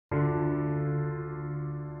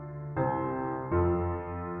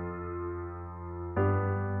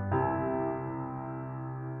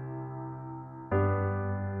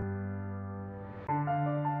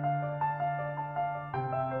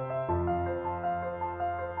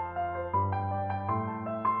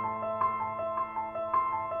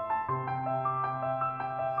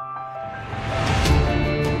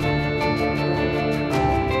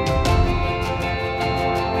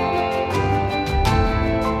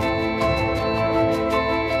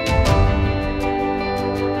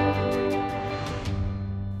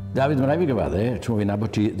Dafydd, mae'n rhaid fi gyfadde, ti'n fi'n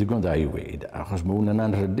nabod ti ddigon da i weid, achos mae hwnna'n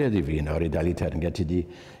anrhydedd i fi nawr i dalu terngau ti di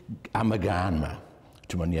am y gan ma.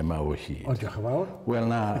 Ti'n Mae YMA O HYD. O, diolch yn fawr. Wel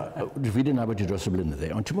na, fi wedi nabod ti dros y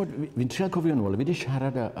blynydde, ond fi'n trial cofio nôl, fi wedi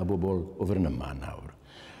siarad â bobl o fyr yn yma nawr.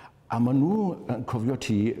 A maen nhw'n cofio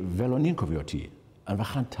ti fel o'n i'n cofio ti, yn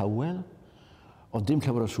fachan tawel, o dim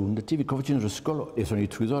llawer o sŵn dy ti. Fi cofio ti'n yr ysgol, eithon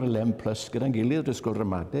ni trwyddo'r LM Plus gyda'n gilydd yr ysgol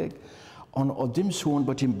ramadeg, ond o dim sŵn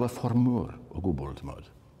bod ti'n berfformwr o gwbl, ti'n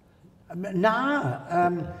modd? Na,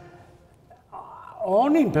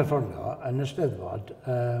 o'n i'n perfformio yn y Steddfod.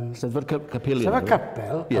 Steddfod capeli? Steddfod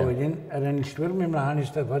capel, a wedyn yr enillwyr mynd mlaen i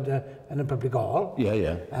Steddfod yn y Pybligol.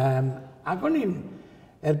 Ie. Ac o'n i'n,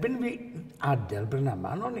 erbyn fi adael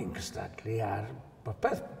Brynaman, o'n i'n cystadlu ar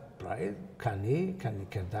bopeth braidd, canu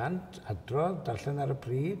cerdant, adrodd, darllen ar y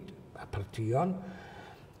pryd, a partion.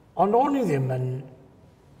 Ond o'n i ddim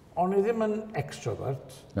yn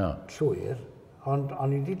extrovert, llwyr, ond o'n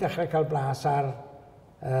i wedi dechrau cael blas ar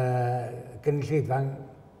gynulleidfa'n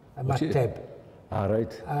ymateb.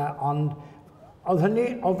 Reit. Ond oedd hynny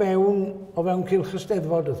o fewn cylch y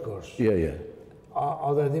Steddfod, wrth gwrs. Ie.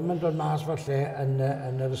 Oedd e ddim yn dod mas falle yn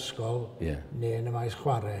yr ysgol neu yn y maes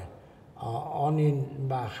chwarae. O'n i'n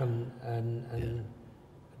bach yn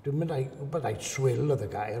dwi'n mynd â'i swyl oedd y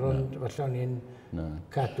gair, ond falle o'n i'n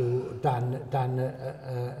cadw dan y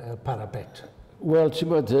parapet. Wel, ti'n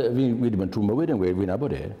bod, fi wedi mynd trwy mywyd yn gweud,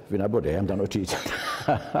 fi'n nabod e amdano ti.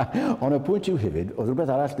 Ond y pwynt yw hefyd, oedd rhywbeth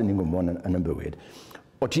arall dyn ni'n gwybod yn y bywyd,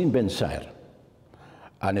 o ti'n bensaer,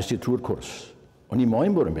 a nes ti trwy'r cwrs. O'n i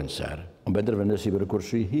moyn bod yn bensaer, ond benderfynnes i bod y cwrs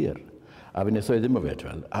rhy hir. A fi netho ddim o fe,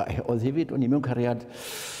 a oedd hefyd, o'n i mewn cariad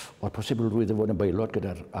o'r posibilrwydd o fod yn bailot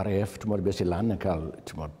gyda'r RAF, ti'n modd beth sy'n lan yn cael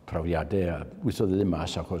profiadau, a wythodd ddim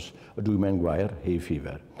mas achos y dwymen gwair, hay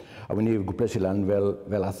fever. A wedyn ni gwybod sy'n lan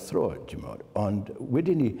fel athro, ti'n modd. Ond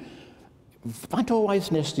wedyn ni, faint o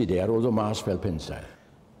waith nes ti de ar oedd o mas fel pensaer?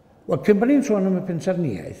 Wel, cyn bod ni'n sôn am y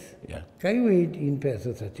pensaerniaeth, ga i weid un peth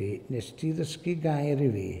wrtho ti, nes ti ddysgu gair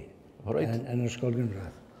i fi yn yr ysgol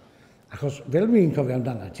gynradd. Achos fel fi'n cofio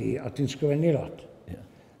amdana ti, o ti'n sgrifennu lot.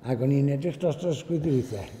 Ac o'n i'n edrych dros ysgwydd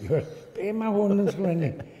weithiau. Be mae hwn yn sgrifennu?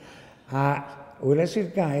 A weles i'r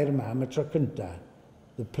gair yma am y tro cynta,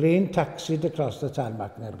 the plane taxied across the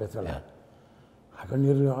tarmac neu rhywbeth fel yna. Ac o'n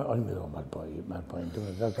i'n meddwl, mae'r boi'n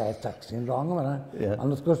dweud gair taxi'n wrong yma.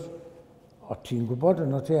 Ond wrth gwrs, o ti'n gwybod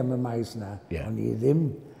yno ti am y maes yna, o'n i ddim.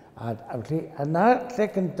 A felly, yna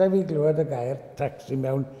lle cyntaf fi glywed y gair taxi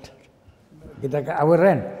mewn gyda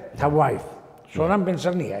awyren, ta waith. Sôn am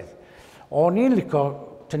bensaerniaeth. O'n i'n licio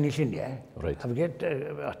tynnu lluniau.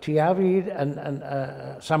 A ti a fi yn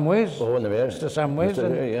Samwys. O, yna fe. Mr Samwys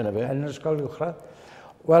yn ysgol uwchradd.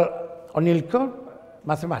 Wel, o'n i'n licio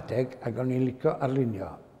mathemateg ac o'n i'n licio arlunio.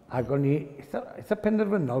 Ac o'n i eitha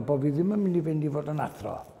penderfynol bod fi ddim yn mynd i fynd i fod yn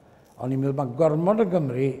athro. O'n i'n meddwl mae gormod o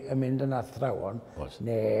Gymru yn mynd yn athrawon,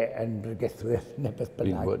 neu yn brygethwyr, neu beth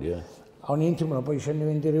bynnag. O'n i'n teimlo bod eisiau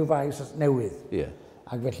fynd i ryw faes newydd.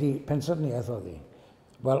 Ac felly pensaerniaeth oedd hi.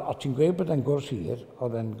 Wel, o ti'n gweud bod e'n gwrs hir,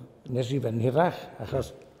 nes i fe'n hirach,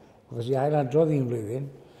 achos fes i ail adrodd un blwyddyn.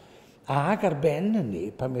 Ac ar ben hynny,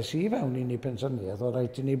 pan mes i fewn i ni pensaerniaeth, oedd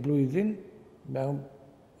rhaid i ni blwyddyn mewn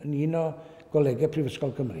yn un o golegau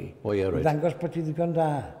Prifysgol Cymru. I ddangos bod ti ddigon da.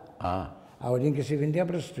 A wedyn ges i fynd i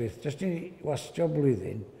Aberystwyth, jyst i wastio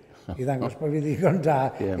blwyddyn, i ddangos bod fi ddigon da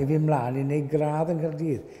i fi mlaen i wneud gradd yn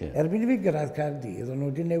Gaerdydd. Erbyn i fi gyrraedd Caerdydd, o'n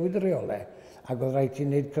nhw wedi newid y reolau, ac oedd rhaid i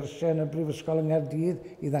wneud cyrsiau yn y Brifysgol yng Nghaerdydd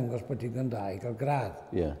i ddangos bod digon da i gael gradd.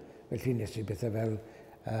 Felly nes i bethau fel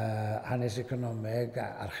hanes economeg,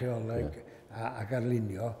 archeoleg ac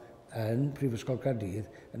arlunio yn Prifysgol Caerdydd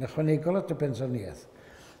yn ychwanegol at y pensaerniaeth.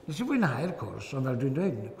 Nes i fwynhau'r cwrs, ond fel dwi'n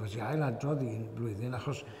dweud, gwas i ail adrodd un blwyddyn,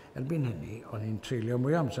 achos erbyn hynny, o'n i'n treulio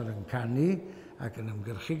mwy o amser yn canu ac yn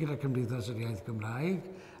ymgyrchu gyda Cymdeithas yr Iaith Gymraeg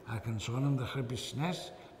ac yn sôn am ddechrau busnes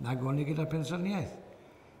nag o'n i gyda pensaerniaeth.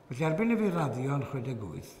 Felly erbyn i fi radio yn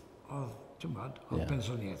 68, oedd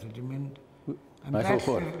pensaerniaeth wedi mynd yn bell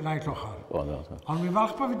i'r naill ochr. Ond mi'n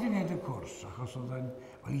falch bod fi wedi gwneud y cwrs, achos oedd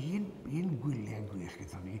un gwyliau gwych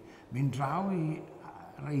gyda ni, mynd draw i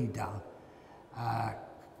Eidal,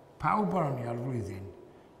 pawb o'r ni ar flwyddyn,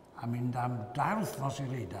 a mynd am 2 wythnos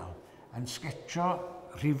i'r Eidal, yn sgetio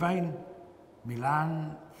Rhufain,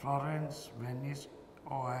 Milan, Florence, Venice,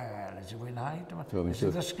 nes i fwynhau. Nes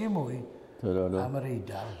i ddysgu mwy am yr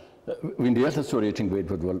Eidal. Fi'n deall y stori ti'n gweud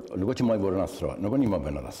bod, yn gwybod ti'n moyn fod yn athro, nag o'n i'n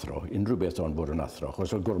moyn yn athro, unrhyw beth o'n bod yn athro,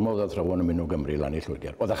 achos oedd gwrmodd athrawon yn mynd o Gymru lan i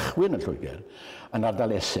Lloegr. Oedd achwyn yn Lloegr, yn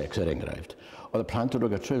ardal Essex, enghraifft. Oedd y plant oedd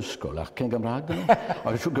o gytre ysgol, ac cyn Gymraeg yn nhw.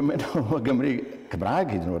 Oedd rhyw gymaint o Gymru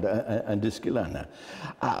Cymraeg hyd yn oed yn dysgu lan.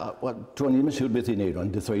 A dwi'n ddim yn siŵr beth i'n neud,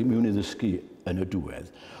 ond dytho i mewn i ddysgu yn y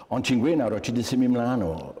diwedd. Ond ti'n gweud nawr, o ti di symud mlaen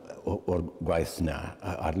o'r gwaith na,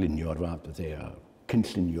 arlunio o'r fath pethau,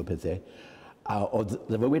 cynllunio pethau. A oedd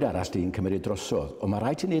ddyfywyd arall di'n cymryd drosodd. Ond mae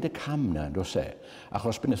rhaid ti'n neud y cam na, dos e.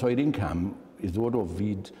 Achos bydd oedd un cam i ddod o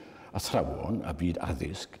fyd athrawon a byd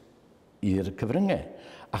addysg i'r cyfryngau.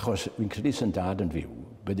 Achos fi'n credu sy'n dad yn fyw,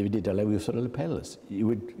 bydde fi wedi dyle wyth o'r lapels. I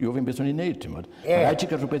ofyn beth o'n i'n neud, ti'n modd. A rhaid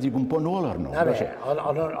ti'n cael rhywbeth i gwmpo nôl arno. Na fe,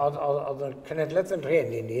 oedd y cenedlaeth yn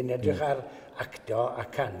rheni ni'n edrych ar acto a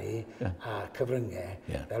canu a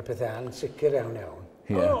cyfryngau fel pethau ansicr iawn.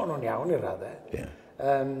 O'n nhw'n iawn i'r raddau.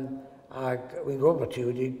 Ac wy'n gwybod bod ti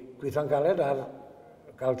wedi gweithio'n galed ar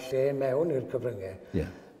gael lle mewn i'r cyfryngau.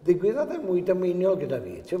 Ddigwyddodd e mwy dymuniol gyda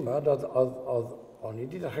fi. Ti'n gwybod, o'n i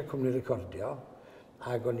wedi dechrau cwmni recordio,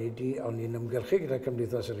 ac o'n i'n ymgyrchu gyda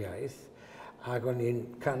Cymdeithas yr Iaith, ac o'n i'n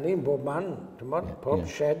canu yn bob man, ti'n gwybod, pob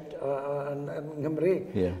shed yn Nghymru.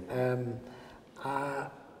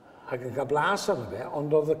 Ac yn cael blas am fe,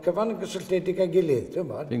 ond oedd y cyfan yn gysylltiedig â'i gilydd, ti'n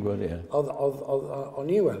gwybod? Fi'n gwybod, ie.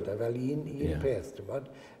 O'n i weld e fel un peth, ti'n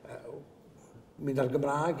gwybod? Mynd ar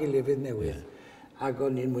Gymraeg i lefydd newydd, ac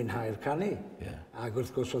o'n i'n mwynhau'r canu. Ac wrth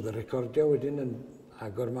gwrs oedd y recordio wedyn yn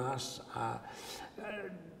agor mas, a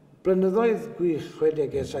blynyddoedd gwych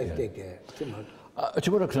 60au, 70au, ti'n modd?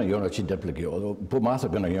 Ti'n bod o cynnion o ti'n datblygu, oedd bob math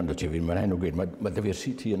o cynnion o ti fi, mae'n hyn o gweud, mae dy fi'r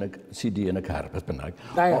CD yn y car, beth bynnag.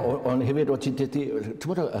 Ond hefyd, o ti'n dedu, ti'n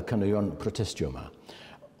bod o cynnion protestio yma,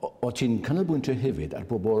 o ti'n canolbwyntio hefyd ar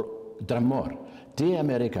bobl dramor. De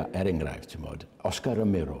America, enghraifft, ti'n modd, Oscar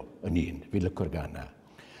Romero yn un, fi lycor gana.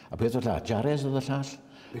 A beth oedd llall? Jarez oedd y llall?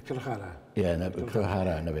 Victor Jara. Ie, Victor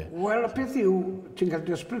Jara, yna fe. Wel, y peth yw, ti'n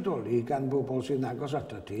cael ysbrydoli gan bobl sy'n agos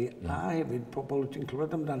ato ti, a hefyd pobl ti'n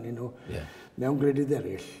clywed amdani nhw mewn gwledydd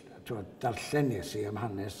eraill. Darllen nes i am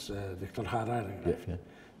hanes Victor Jara, enghraifft.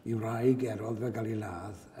 I wraig erodd fe gael ei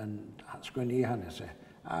ladd yn sgwennu hanes e.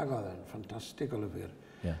 Ac oedd e'n ffantastig o lyfr.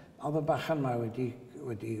 Oedd y bachan yma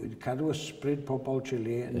wedi cadw ysbryd pobl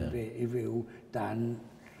Chile i fyw dan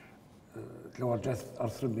llywodraeth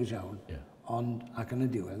orthrymus iawn, ac yn y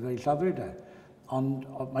diwedd fe'i lladdwyd e. Ond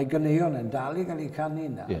mae gyneuon yn dal i gael ei canu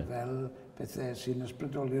yna fel pethau sy'n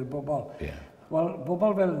ysbrydoli'r bobl. Wel,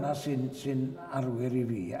 bobl fel yna sy'n arwyr i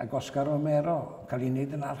fi, ac Oscar Romero, cael ei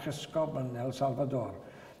wneud yn archesgob yn El Salvador,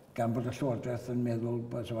 gan bod y llywodraeth yn meddwl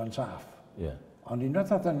bod o'n saff. Ond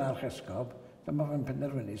unwaith oedd yn archesgob, dyma fe'n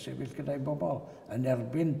penderfynu sefyll gyda'i bobl yn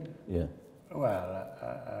erbyn, wel,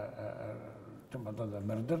 oedd y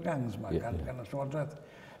murder gangs yma gan y llywodraeth.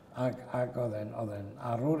 Ac oedd e'n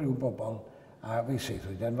arwr i'w bobl, a fe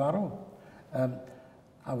seithwyd e'n farw.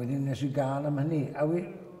 A wedyn nes i gan am hynny. A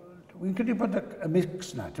wy'n credu bod y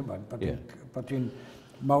mix na, bod ti'n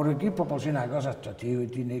mawrygu pobl sy'n agos ato ti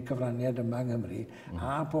wedi gwneud cyfraniad yma yng Nghymru,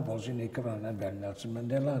 a pobl sy'n gwneud cyfraniad fel Nelson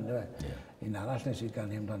Mandela, un arall nes i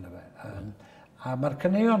ganu amdano fe. A mae'r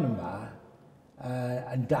cyneuon yma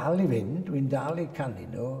yn dal i fynd, dwi'n dal i canu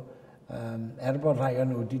nhw, bod rhai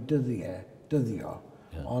o'n nhw wedi dyddio.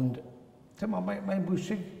 Ond mae'n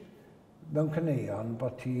bwysig mewn cyneuon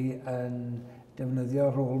bod ti yn defnyddio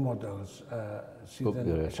role models sydd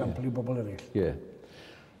yn esiampl i bobl eraill.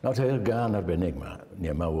 Nawr ta'r gan arbennig yma, Mae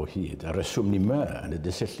YMA O HYD, a reswm ni yma yn y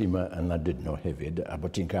dysellu yma yn Llandudno hefyd, a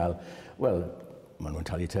bod ti'n cael, wel, maen nhw'n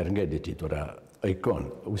talu ternged i ti dod â eicon,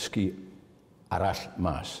 wisgi arall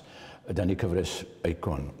mas, yda ni cyfres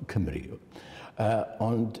eicon Cymru.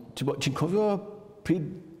 Ond ti'n cofio pryd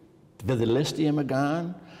feddylus di am y gan,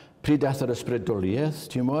 pryd dath yr ysbrydoliaeth,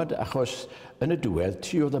 ti'n modd, achos yn y diwedd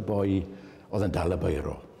ti oedd y boi oedd yn dal y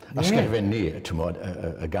beiro. Ysgrifennu, ti'n modd,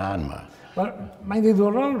 y gan yma. Wel, mae'n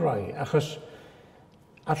ddiddorol roi, achos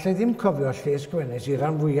allai ddim cofio lle ysgrifennu i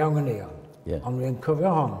ran fwyaf o ngyneuon, ond dwi'n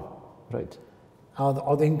cofio hon.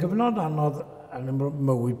 Oedd e'n gyfnod anodd yn y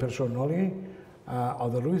mywyd personol i,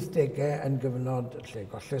 oedd yr 80au yn gyfnod lle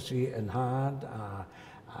golles i yn had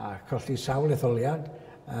a colli sawl etholiad,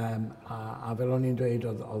 a fel o'n i'n dweud,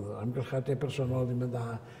 oedd ymgyrchadau personol ddim yn dda.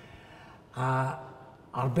 A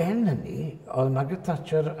ar ben hynny, oedd Margaret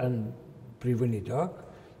Thatcher yn brif weinidog,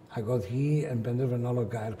 ac oedd hi yn benderfynol o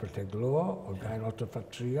gael perteglo, o gael lot o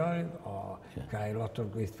ffatrioedd, o gael lot o'r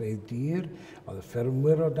gweithfeydd dir, oedd y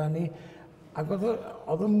ffermwyr o dani, ac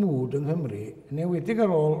oedd y mwd yng Nghymru, newedig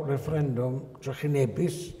ar ôl referendwm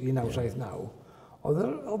trychinebus 1979, oedd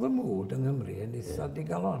y mwd yng Nghymru yn eitha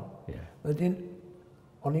digalon. Wedyn,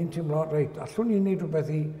 o'n i'n teimlo, reit, allwn ni'n neud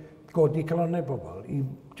rhywbeth i godi calonnau bobl, i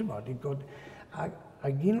godi.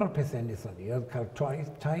 Ac un o'r pethau wnaethon ni oedd cael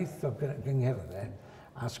taith o gyngherddau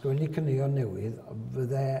a sgwennu caneuon newydd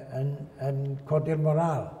fydde yn codi'r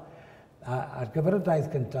moral. Ar gyfer y daith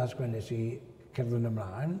gyntaf sgwennes i cerddwn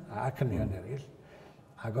ymlaen a caneuon eraill,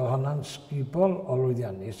 ac oedd hwnna'n sgubol o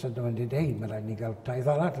lwyddiannus, a dyma'n dweud, ei, mae rhaid ni gael taith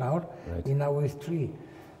arall nawr, 1983.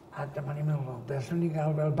 A dyma ni'n meddwl, beth llwn ni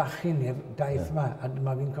gael fel bachyn i'r daith yma, a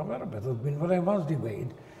dyma fi'n cofio rhywbeth, oedd Gwynfor Evans di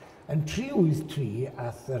gweud, yn 383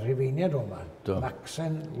 ath y rhifeiniad o'ma,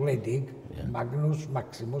 Maxen Wledig, Magnus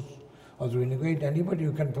Maximus, oedd rwy'n yn gweud, anybody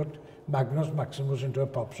who can put Magnus Maximus into a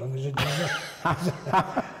pop song is a genius.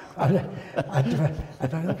 A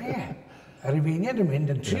dyma'n gweud, y rhifeiniad yn mynd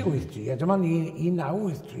yn 383, a dyma ni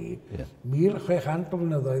 1983, 1600 o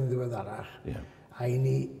blynyddoedd ddiweddarach, a i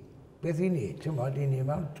ni, beth i ni, ti'n modd, i ni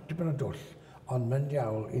mewn dipyn o dwll, ond mynd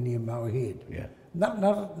iawn i ni yma o hyd.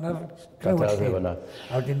 Na'r clywellu.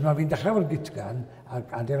 A wedyn mae fi'n dechrau fel gitgan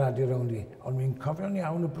ac adeiladu rownd i, ond fi'n cofio'n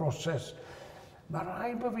iawn y broses. Mae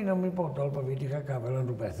rai bod fi'n ymwybodol bod fi wedi cael gafel yn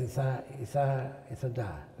rhywbeth eitha da.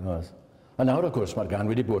 A nawr, of gwrs, mae'r gan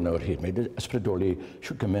wedi bod nawr hyd. Mae wedi ysbrydoli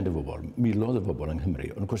siw gymaint o bobl, miloedd o bobl yng Nghymru.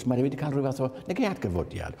 Ond, of gwrs, mae wedi cael rhyw fath o negiad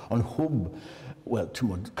gyfodiad, ond hwb, wel, ti'n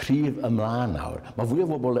modd, cryf ymlaen nawr. Mae fwy o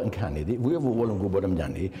bobl yn canu, fwy o bobl yn gwybod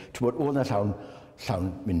amdani. Ti'n modd, oedd yna llawn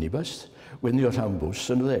minibus, wedyn ni o llawn bws,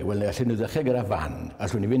 yn dde. Wel, allwn ni ddechrau gyda fan,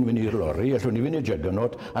 allwn ni fynd i'r lorri, allwn ni fynd i'r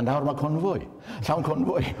juggernaut, a nawr mae convoy. Llawn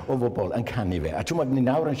convoy o bobl yn canu fe. A ti'n modd, ni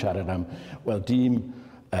nawr yn siarad am, wel, dîm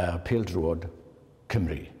pêl-droed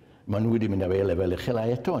Cymru. Maen nhw wedi mynd â fe lefel uchel a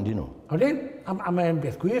eto, ynddi nhw? Odyn, a mae'n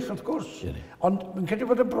beth gwych, wrth gwrs. Ond mae'n credu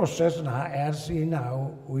bod y broses yna ers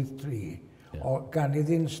 1983 o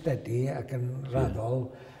ganyddyn stedi ac yn raddol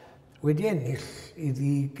wedi ennill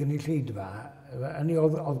iddi gynulleidfa. Hynny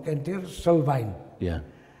oedd gendir sylfaen.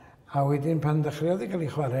 A wedyn pan ddechreuodd i gael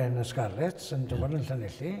ei chwarae yn y Scarlets yn dymor yn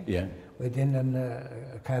Llanelli, wedyn yn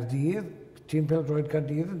Caerdydd, tîm pêl-droed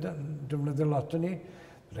Caerdydd yn defnyddio lot yn ni,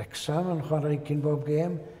 Wrexham yn chwarae cyn bob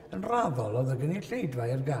gêm, yn raddol oedd y gynulleidfa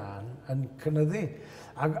i'r gân yn cynyddu.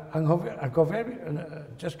 A gofio,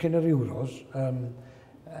 just cyn yr Euros,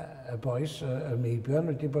 y boes, y meibion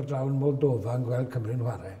wedi bod draw yn Moldova yn gweld Cymru'n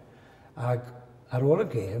chwarae. Ac ar ôl y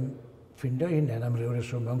gêm, ffindio hunain am ryw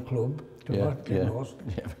reswm mewn clwb,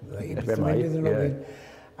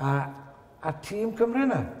 a tîm Cymru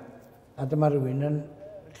yna. A dyma rhywun yn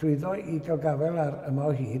llwyddo i gael gafel ar YMA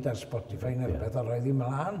O HYD ar Spotify neu rhywbeth a roedd i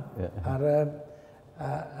mlaen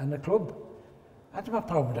yn y clwb. A dyma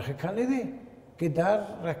pawb yn dechrau canu ddi, gyda'r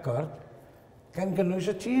record gan gynnwys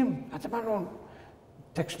y tîm. A dyma nhw'n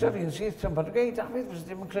textio fi'n sydd, ti'n bod, gei, Dafydd, fes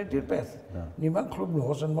ddim yn credu'r beth. Ni mewn clwb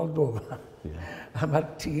nos yn Moldova. A mae'r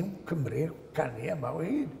tîm Cymru canu YMA O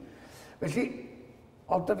HYD. Felly,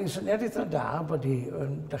 oedd da fi'n syniad eitha da bod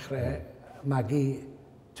i'n dechrau magu,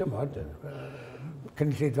 ti'n bod,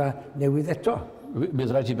 cynulleidfa newydd eto.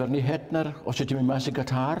 Bydd rhaid i berni het na'r, os ydych chi'n mynd mas i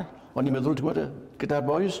Qatar, o'n i'n meddwl, ti'n gwybod, gyda'r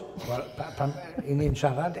boys? Wel, pan i ni'n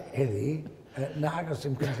siarad heddi, nag os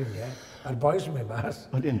dim cynlluniau, mae'r boys yn mynd mas.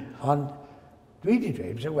 Ond dwi wedi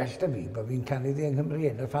dweud, byddai well da fi, bod fi'n canu ddi yng Nghymru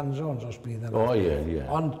yn y fan zones os bydd yna. O, ie.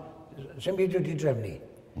 Ond, sy'n byd wedi drefnu.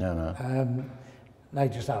 Na. Na i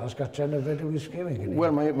jyst aros gatre yn yfed y wisgi fi'n gyda.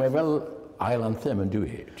 Wel, mae fel ail anthem yn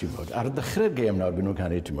dwi, ti'n bod. Ar ddechrau'r gêm nawr, byd nhw'n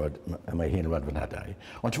canu, ti'n bod, mae hyn wad fy nhadau.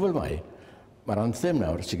 Ond ti'n bod mae'r anthem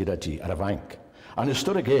nawr sydd gyda ti ar y fainc. A yn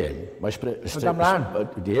ystod y gêm, mae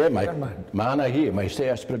mae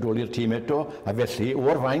ysbrydoli'r tîm eto, a felly,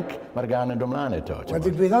 o'r fainc, mae'r gan yn dod mlaen eto. Wel,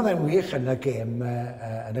 ddigwyddodd e'n wych yn y gêm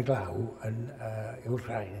yn y glaw yn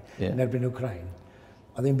Ukraine, yn erbyn Ukraine.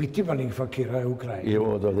 Oedd e'n biti bod ni'n ffocuro Ukraine.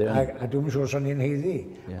 A dwi'n siŵr so'n ni'n heiddi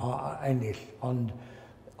o ennill, ond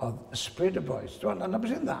oedd ysbryd y boes. Dwi'n yna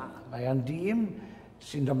beth sy'n dda. Mae e'n dîm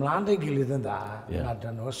sy'n dod mlaen ei gilydd yn dda. Mae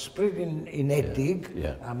dyn nhw ysbryd unedig,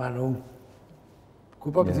 a maen nhw'n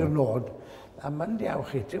gwybod beth yw'r nod. A mae'n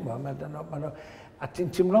diawch i, ti'n gwybod, a ti'n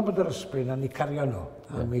teimlo bod yr ysbryd na ni cario nhw.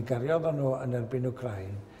 A mi gariodd nhw yn erbyn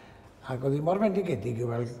Ukraine. Ac oedd hi mor fendigedig i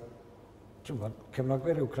weld, ti'n gwybod,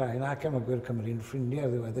 cefnogwyr Ukraine a cefnogwyr Cymru'n ffrindiau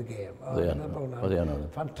ddiwedd y gêm. Oedd hi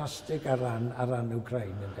ffantastig ar ran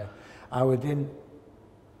Ukraine. A wedyn,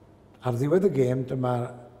 ar ddiwedd y gêm, dyma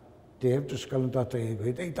Dave Driscoll yn dod ei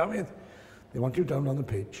gweud, hey Dafydd, they want you down on the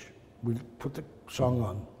pitch, we'll put the song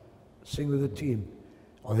on, sing with the team.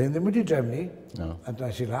 Oedd hyn ddim wedi drefnu, a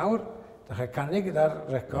dais i lawr, dechrau canu gyda'r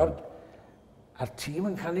record, a'r tîm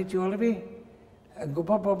yn canu tu ôl i fi, yn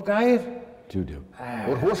gwybod bob gair.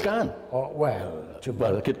 O'r holl gan? Wel,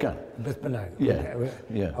 y cyd gan? Beth bynnag.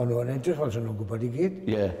 Ond nhw'n edrych os nhw'n gwybod i gyd,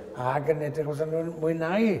 ac yn edrych os nhw'n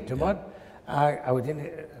mwynhau, ti'n bod? A wedyn,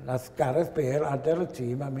 nath Gareth Bale adael y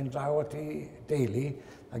tîm a mynd draw at ei deulu,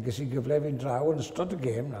 a ges i gyfle fi'n draw yn ystod y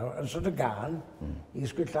gêm, yn ystod y gan, i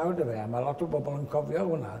sgwydllaw dy fe, a mae lot o bobl yn cofio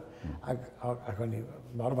hwnna, ac o'n i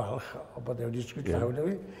mor falch o bod e wedi sgwydllaw dy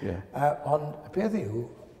fi. Ond y peth yw,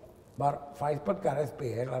 mae'r ffaith bod Gareth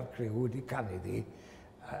Bale a'r criw wedi canu ddi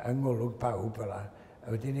yng ngolwg pawb fel a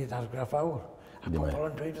wedi wneud argraff awr. A bobl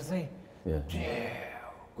yn dweud wrthi,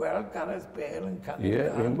 gweld Gareth Bale yn canu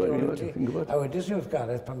a wedyn sy'n wrth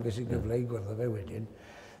Gareth pan ges i gyfle i gwrdd fe wedyn,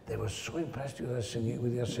 they were so impressed with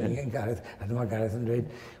their singing Gareth. A dyma Gareth yn dweud,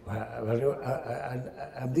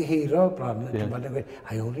 ymddihiro bron, dyma yn dweud,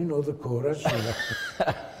 I only know the chorus.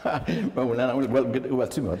 Mae hwnna'n, wel, ti'n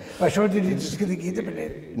gwybod. Mae siwr wedi dysgu i gyd y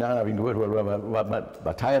munud. Na, fi'n gwybod,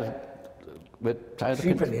 mae tair...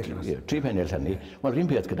 Tri pennill hynny. Wel,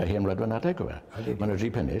 rhywun peth gyda hen wladwan adeg o fe. Mae yna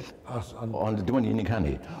 3 pennill, ond dim ond unig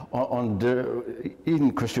hynny. Ond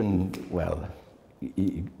un cwestiwn, wel,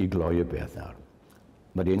 i gloi y beth nawr.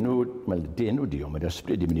 Mae'r enw di, ond mae'r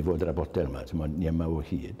ysbryd i mynd i fod ar y botel yma, mae'n Mae YMA O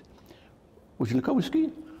HYD. Wyt ti'n lyco wisgi?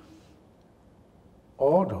 O,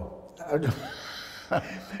 do.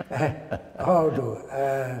 O, do.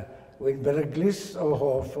 Wy'n beryglus o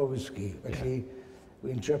hoff o wisgi, felly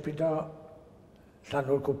wy'n trio pido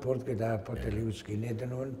llanw'r cwpwrdd gyda boteli wisgi, nid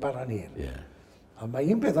yn nhw'n paranir. Ond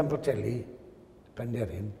mae un peth am boteli,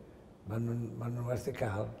 Penderyn, maen nhw'n werth i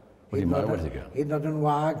cael. Hyd nod yn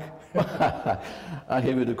wag. A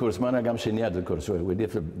hefyd, wrth gwrs, mae yna gamsyniad, wrth gwrs, wedi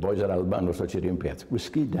wrth y boes ar Alban wrth o'r un peth.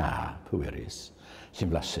 Wisgi da, pwerus, sy'n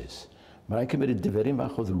flasus. Mae rhaid cymryd diferyn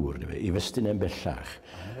fach o ddŵr, i festyn e'n bellach.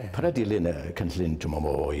 Para dilyn y cynllun,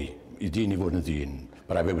 i dyn i fod yn ddyn,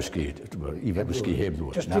 mae rhaid fe wisgi, i fe wisgi heb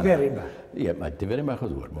ddŵr. Just diferyn bach? Ie, mae diferyn bach o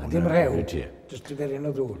ddŵr. Dim rhew, just diferyn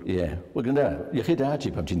o ddŵr. Ie, wel gyda, iechyd da ti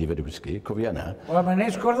pam ti'n diferyn wisgi, cofia yna. Wel, mae'n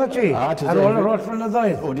neis gwrdd o ti, ar ôl yr holl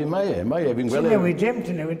flynyddoedd. O, di mae e, fi'n gweld...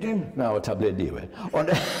 Ti'n newid dim. Na, o tablet di, wel. Ond,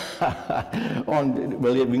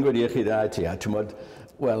 wel, fi'n gweld iechyd da ti, a ti'n modd,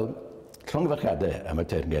 wel, llongfarchiadau am y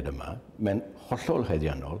teirnged yma, mae'n hollol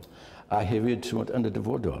heddiannol, a hefyd, yn y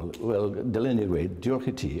dyfodol, wel, dylen ni dweud, diolch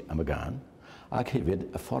i ti am y gan, ac hefyd,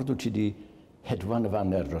 y ffordd wyt ti wedi hedfan y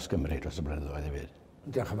faner dros Gymru, dros y blynyddoedd hefyd.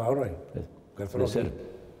 Diolch yn fawr o'i. Gwerthfawrogi.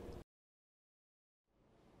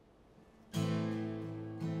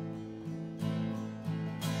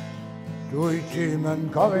 Dwi ddim yn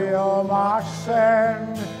cofio Macsen,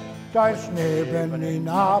 does neb yn ei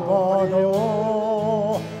nabod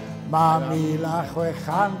o. Mae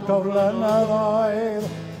 1600 o flynyddoedd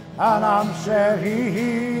yn amser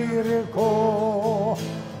hir i'r co.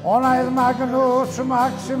 Ond oedd Magnus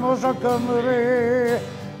Maximus o Gymru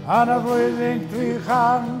yn y flwyddyn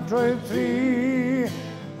 303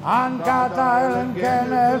 a'n gadael yn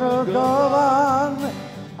genedl gyfan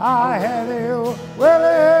a heddiw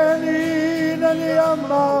welen un yn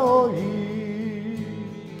YMA O HYD.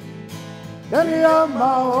 Yn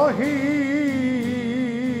YMA O HYD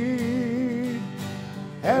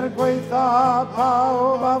gweitha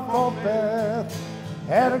pawb a phopeth,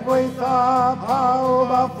 gweitha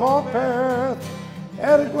pawb a phopeth,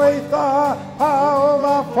 gweitha pawb a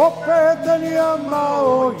phopeth yn YMA O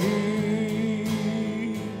HYD.